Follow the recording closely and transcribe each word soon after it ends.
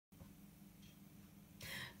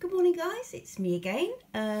Good morning guys, it's me again,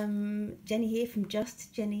 Jenny here from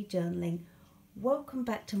Just Jenny Journaling. Welcome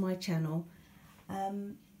back to my channel,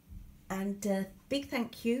 and big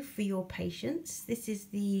thank you for your patience. This is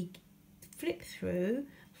the flip through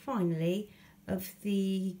finally of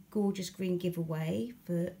the Gorgeous Green giveaway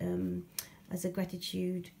for as a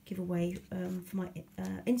gratitude giveaway for my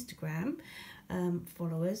Instagram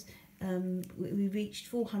followers. We reached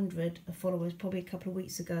 400 followers probably a couple of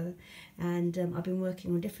weeks ago, and I've been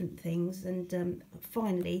working on different things, and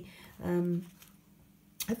finally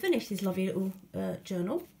I finished this lovely little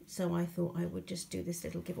journal, so I thought I would just do this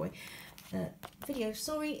little giveaway video.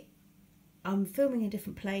 Sorry, I'm filming in a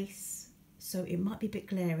different place, so it might be a bit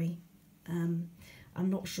glary. I'm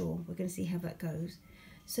not sure. We're going to see how that goes.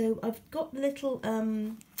 So I've got the little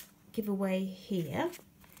giveaway here,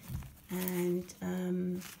 and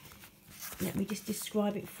let me just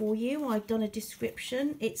describe it for you. I've done a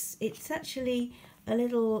description. It's actually a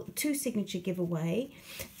little 2 signature giveaway.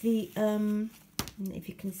 The if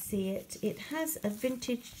you can see it, it has a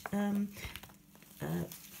vintage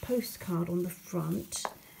postcard on the front,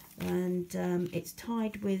 and it's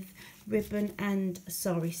tied with ribbon and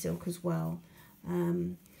sari silk as well.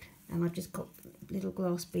 And I've just got little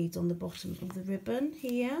glass beads on the bottom of the ribbon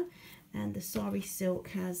here. And the sari silk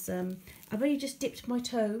has, I've only just dipped my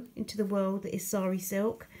toe into the world that is sari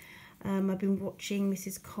silk. I've been watching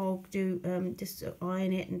Mrs. Cog do, just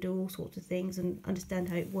iron it and do all sorts of things and understand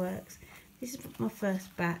how it works. This is my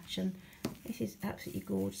first batch, and this is absolutely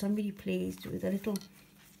gorgeous. I'm really pleased with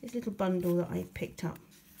this little bundle that I picked up.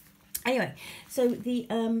 Anyway, so the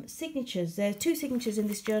signatures, there are 2 signatures in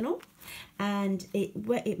this journal, and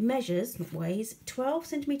it measures, weighs 12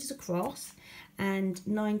 centimetres across and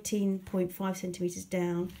 19.5 centimetres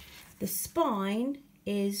down. The spine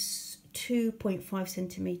is 2.5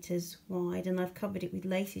 centimetres wide, and I've covered it with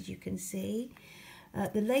lace, as you can see.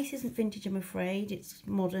 The lace isn't vintage, I'm afraid, it's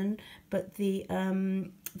modern, but the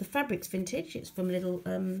fabric's vintage. It's from a little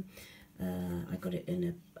I got it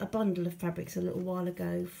in a bundle of fabrics a little while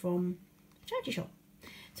ago from a charity shop.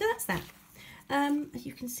 So that's that. As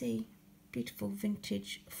you can see, beautiful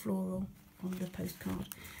vintage floral on the postcard.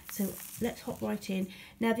 So let's hop right in.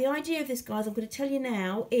 Now the idea of this, guys, I'm going to tell you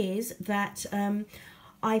now, is that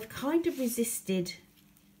I've kind of resisted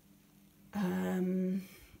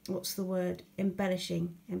what's the word,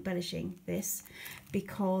 embellishing this,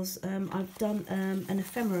 because I've done an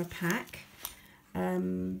ephemera pack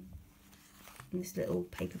in this little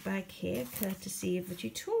paper bag here, courtesy of a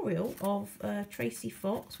tutorial of Tracy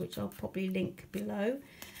Fox, which I'll probably link below.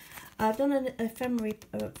 I've done an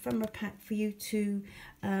ephemera pack for you to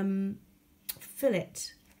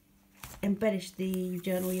embellish the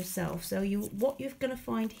journal yourself. So what you're going to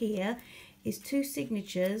find here is 2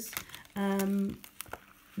 signatures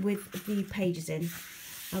with the pages in.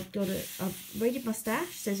 I've raided my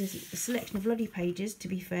stash, so there's a selection of lovely pages, to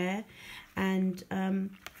be fair, and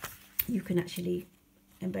you can actually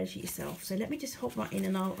embellish it yourself. So let me just hop right in,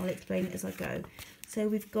 and I'll explain it as I go. So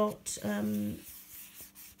we've got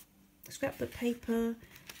scrapbook paper,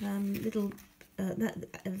 little a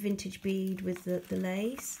vintage bead with the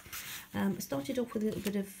lace. Started off with a little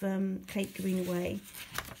bit of Kate Greenaway,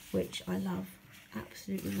 which I love,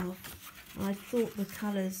 absolutely love. I thought the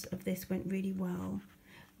colours of this went really well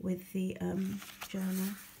with the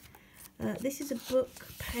journal. This is a book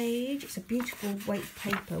page. It's a beautiful weight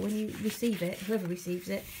paper. When you receive it, whoever receives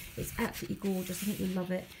it, it's absolutely gorgeous. I think you'll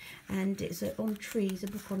love it. And it's on trees, a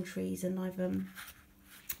book on trees, and I've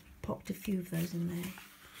popped a few of those in there.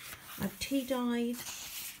 I've tea dyed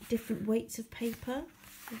different weights of paper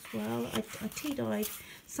as well. I tea dyed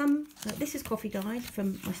some. This is coffee dyed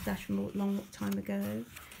from my stash from a long time ago,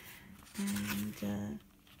 and it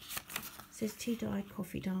says tea dyed,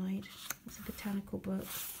 coffee dyed. It's a botanical book.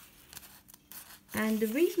 And the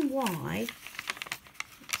reason why,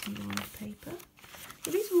 some lilac paper.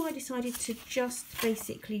 The reason why I decided to just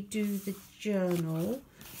basically do the journal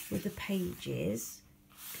with the pages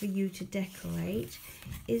for you to decorate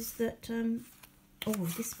is that, oh,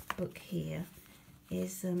 this book here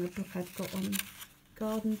is a book I've got on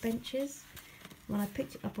garden benches. When I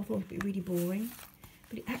picked it up, I thought it'd be really boring,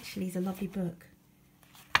 but it actually is a lovely book.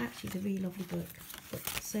 Actually, it's a really lovely book. Got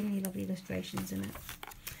so many lovely illustrations in it.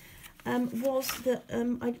 Was that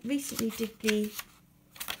I recently did the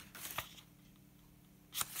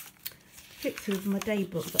flip through of my day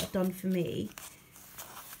book that I've done for me,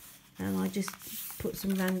 and I just put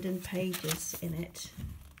some random pages in it,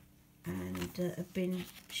 and have been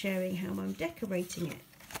sharing how I'm decorating it,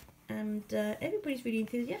 and everybody's really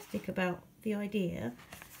enthusiastic about the idea.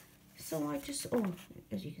 So I just, oh,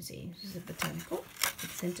 as you can see, this is a botanical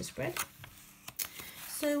with centre spread.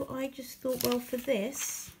 So I just thought, well, for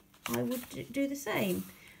this, I would do the same.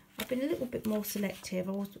 I've been a little bit more selective.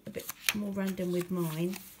 I was a bit more random with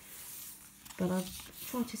mine, but I've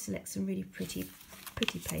tried to select some really pretty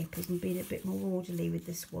papers and been a bit more orderly with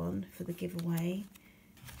this one for the giveaway.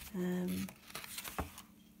 There we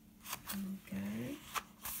go.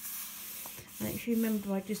 And if you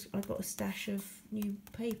remember, I got a stash of new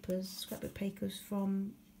papers, scrapbook papers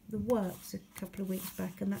from the Works a couple of weeks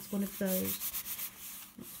back, and that's one of those.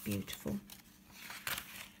 It's beautiful.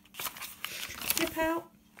 Flip out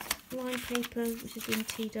line paper, which has been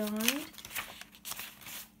tea dyed.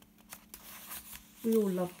 We all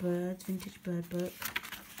love birds, vintage bird book,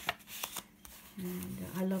 and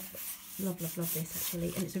I love this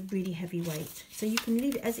actually, and it's a really heavy weight. So you can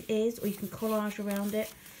leave it as it is, or you can collage around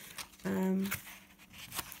it.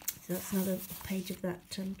 So that's another page of that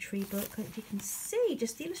tree book. I hope you can see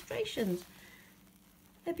just the illustrations.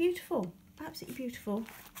 They're beautiful, absolutely beautiful.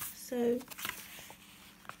 So,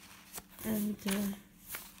 and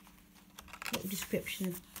little description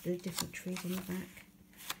of the different trees on the back.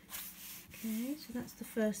 Okay, so that's the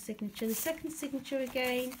first signature. The second signature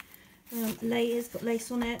again, layers, got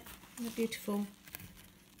lace on it. They're beautiful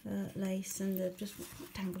lace, and just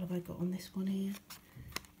what tangle have I got on this one here?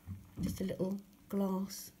 Just a little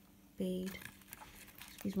glass bead.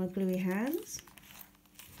 Excuse my gluey hands.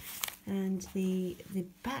 And the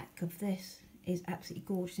back of this is absolutely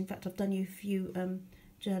gorgeous. In fact, I've done you a few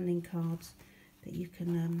journaling cards that you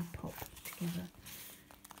can pop together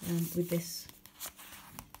with this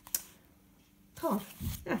card.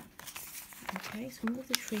 Yeah. Okay, so more of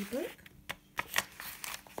the tree book.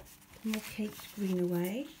 More Kate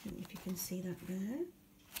Greenaway. I don't know if you can see that there.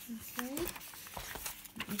 Okay.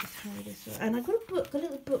 Let me just hurry this up. And I've got a book, a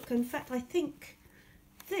little book. In fact, I think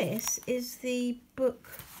this is the book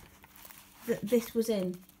that this was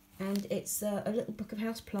in, and it's a little book of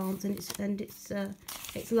house plants, and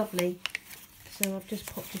it's lovely. So I've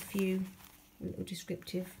just popped a few little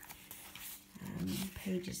descriptive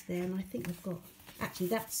pages there, and I think I've got, actually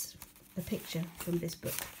that's a picture from this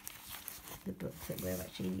book, the book that we're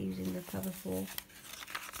actually using the cover for.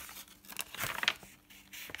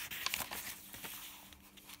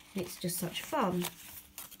 It's just such fun.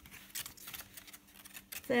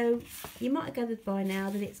 So you might have gathered by now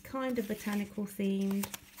that it's kind of botanical themed.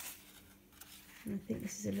 And I think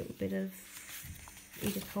this is a little bit of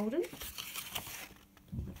Edith Holden.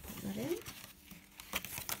 I'll put that in.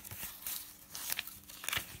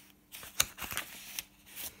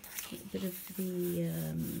 A little bit of the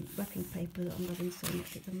wrapping paper that I'm loving so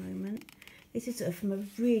much at the moment. This is from a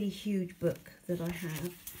really huge book that I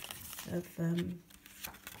have of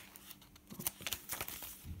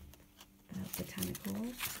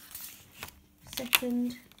botanicals.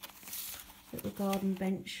 Second little garden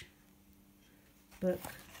bench book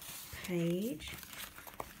page,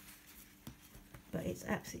 but it's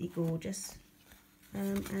absolutely gorgeous.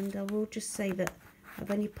 And I will just say that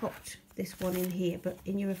I've only popped this one in here, but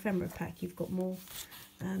in your ephemera pack you've got more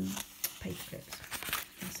paper clips.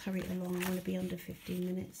 Let's hurry along, I want to be under 15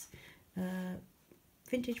 minutes.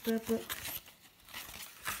 Vintage bird book,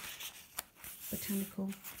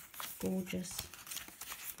 botanical, gorgeous.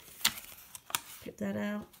 Flip that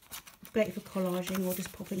out. Great for collaging or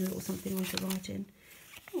just popping a little something on to write in.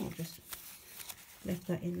 Oh, I've just left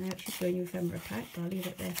that in there. It should go in your ephemera pack, but I'll leave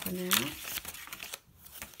it there for now.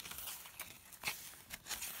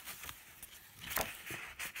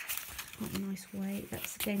 Quite a nice weight.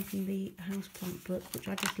 That's again from the houseplant book, which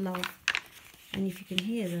I just love. And if you can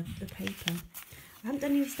hear the paper. I haven't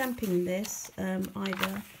done any stamping in this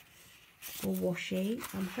either, or washi.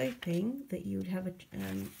 I'm hoping that you would have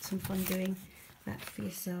some fun doing that for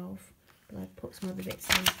yourself, but I've put some other bits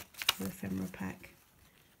in the ephemera pack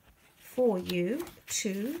for you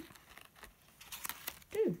to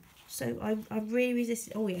do. So I've really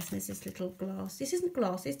resisted. Oh yes, there's this little glass. This isn't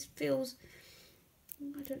glass, it feels,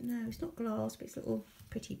 I don't know, it's not glass, but it's a little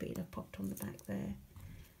pretty bead I've popped on the back there.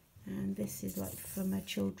 And this is like from a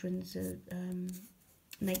children's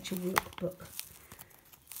nature walk book.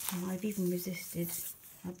 And I've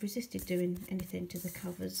resisted doing anything to the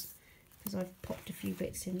covers because I've popped a few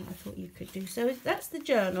bits in that I thought you could do. So that's the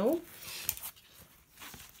journal.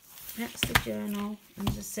 That's the journal. And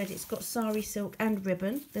as I said, it's got sari silk and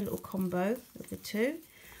ribbon, the little combo of the two.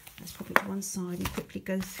 Let's pop it to one side and quickly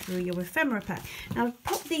go through your ephemera pack. Now I've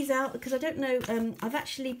popped these out because I don't know, I've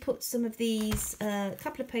actually put some of these, a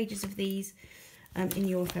couple of pages of these in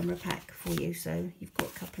your ephemera pack for you. So you've got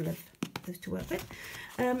a couple of those to work with.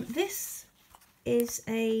 This is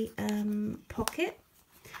a pocket.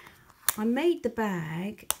 I made the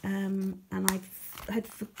bag and I've had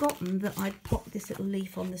forgotten that I'd popped this little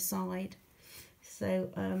leaf on the side. So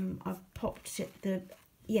I've popped it,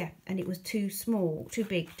 and it was too small, too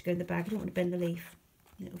big to go in the bag. I don't want to bend the leaf,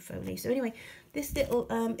 little faux leaf. So anyway, this little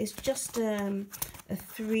is just a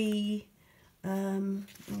 3, oh,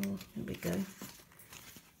 there we go.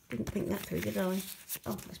 Didn't think that through, did I?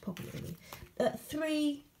 Oh, let's pop it in.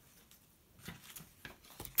 3,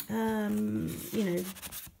 you know,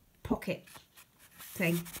 pocket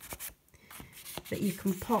thing that you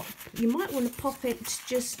can pop. You might want to pop it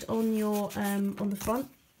just on your on the front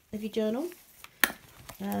of your journal.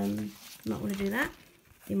 You might want to do that.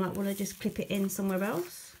 You might want to just clip it in somewhere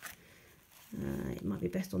else. It might be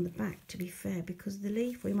best on the back, to be fair, because of the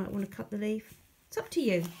leaf, or you might want to cut the leaf. It's up to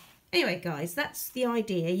you. Anyway, guys, that's the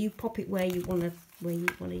idea. You pop it where you want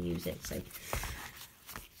to use it. So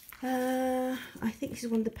I think this is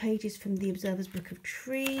one of the pages from the Observer's Book of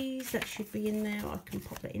Trees. That should be in there. I can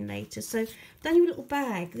pop that in later. So done your little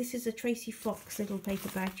bag. This is a Tracy Fox little paper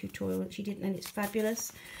bag tutorial that she did, and it's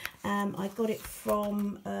fabulous. I got it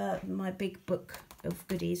from my big book of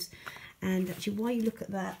goodies. And actually, while you look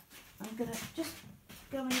at that, I'm going to just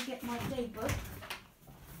go and get my day book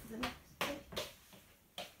for the next day.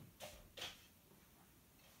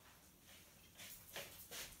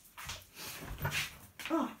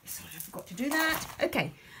 Oh, sorry, I forgot to do that.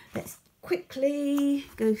 Okay, let's quickly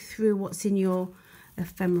go through what's in your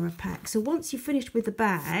ephemera pack. So once you've finished with the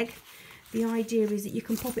bag, the idea is that you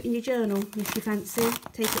can pop it in your journal if you fancy.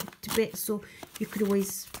 Take it to bits, or you could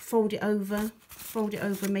always fold it over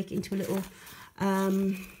and make it into a little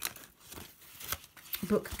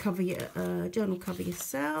book cover, journal cover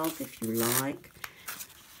yourself if you like.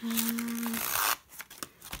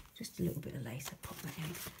 Just a little bit of lace, I'll pop that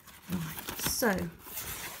in. Right, so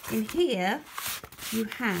in here you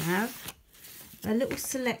have a little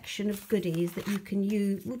selection of goodies that you can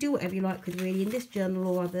use. We'll do whatever you like with, really, in this journal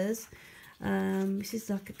or others. This is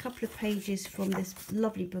like a couple of pages from this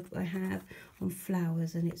lovely book that I have on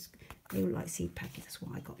flowers, and they look like seed packets. That's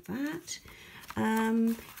why I got that.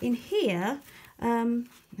 In here,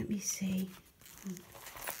 let me see.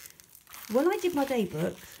 When I did my day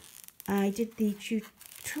book, I did the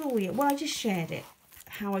tutorial. Well, I just shared it,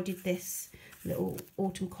 how I did this little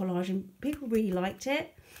autumn collage, and people really liked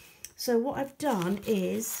it. So what I've done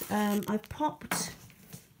is I've popped,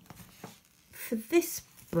 for this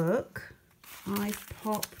book, I've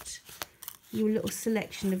popped your little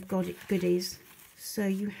selection of goodies. So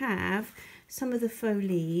you have some of the faux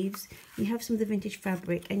leaves, you have some of the vintage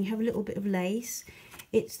fabric, and you have a little bit of lace.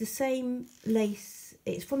 It's the same lace,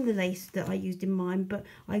 it's from the lace that I used in mine, but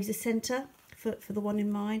I use a centre for the one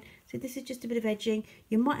in mine. So this is just a bit of edging.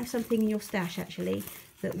 You might have something in your stash actually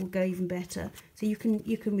that will go even better. So you can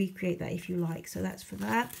recreate that if you like. So that's for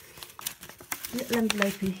that. Little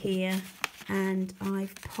envelope in here, and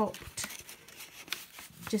I've popped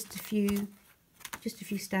just a few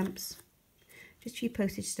stamps, just a few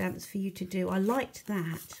postage stamps for you to do. I liked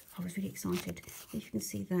that. I was really excited. If you can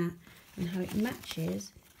see that and how it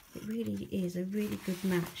matches, it really is a really good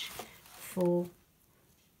match for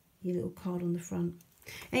your little card on the front.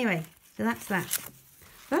 Anyway, so that's that.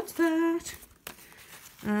 That's that.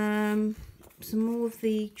 Some more of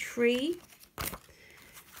the tree.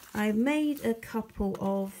 I made a couple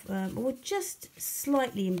of, or just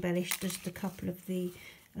slightly embellished just a couple of the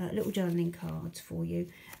little journaling cards for you,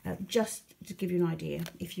 just to give you an idea.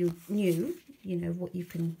 If you're new, you know what you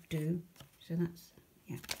can do. So that's,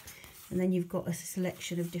 yeah. And then you've got a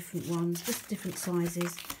selection of different ones, just different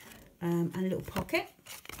sizes, and a little pocket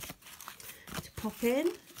to pop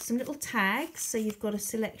in. Some little tags. So you've got a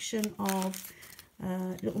selection of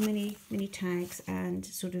little mini tags, and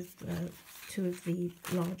sort of 2 of the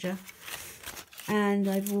larger. And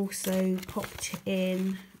I've also popped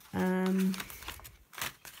in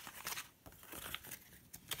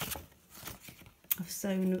I've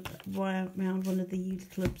sewn around one of the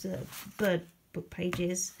little bird book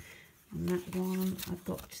pages, and that one I've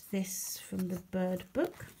got this from the bird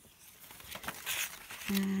book,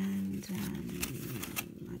 and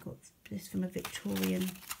I got this from a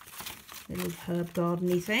Victorian little herb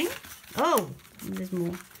garden-y thing. Oh, and there's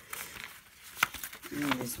more.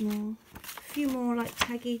 And there's more. A few more like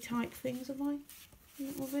taggy type things. Have I done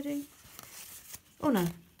it already? Oh no,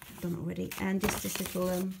 I've done it already. And just this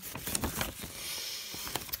little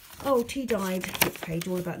tea-dyed book page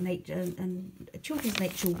all about nature and a children's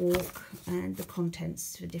nature walk, and the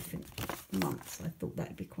contents for different months. I thought that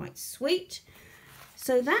would be quite sweet.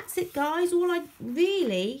 So that's it, guys. All I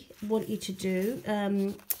really want you to do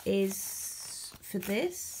is for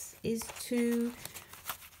this is to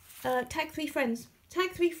tag 3 friends.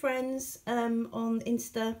 tag 3 friends on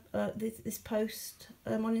Insta, this post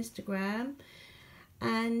on Instagram,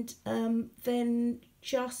 and then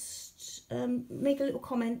just make a little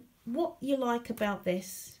comment what you like about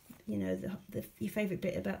this, you know, your favourite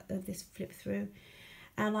bit about this flip through,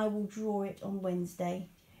 and I will draw it on Wednesday.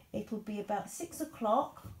 It'll be about 6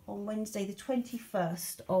 o'clock on Wednesday the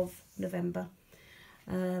 21st of November.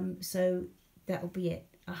 So that'll be it.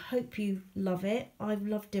 I hope you love it. I've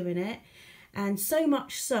loved doing it, and so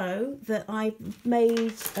much so that I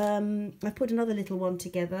made I put another little one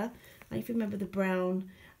together. If you remember the brown,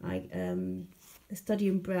 the Study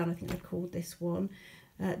in Brown, I think I called this one.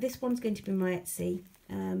 This one's going to be my Etsy.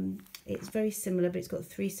 It's very similar, but it's got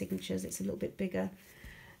 3 signatures. It's a little bit bigger.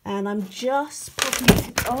 And I'm just popping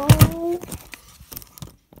it. Oh,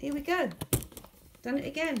 here we go. Done it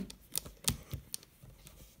again.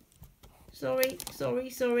 Sorry.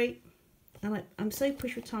 And I'm so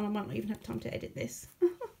pushed for time, I might not even have time to edit this.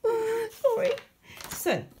 Sorry.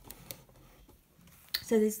 So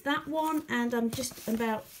there's that one, and I've just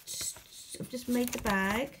made the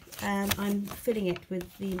bag, and I'm filling it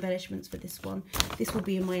with the embellishments for this one. This will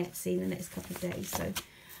be in my Etsy in the next couple of days. So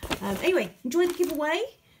anyway, enjoy the giveaway,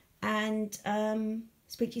 and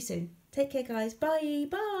speak to you soon. Take care, guys. Bye.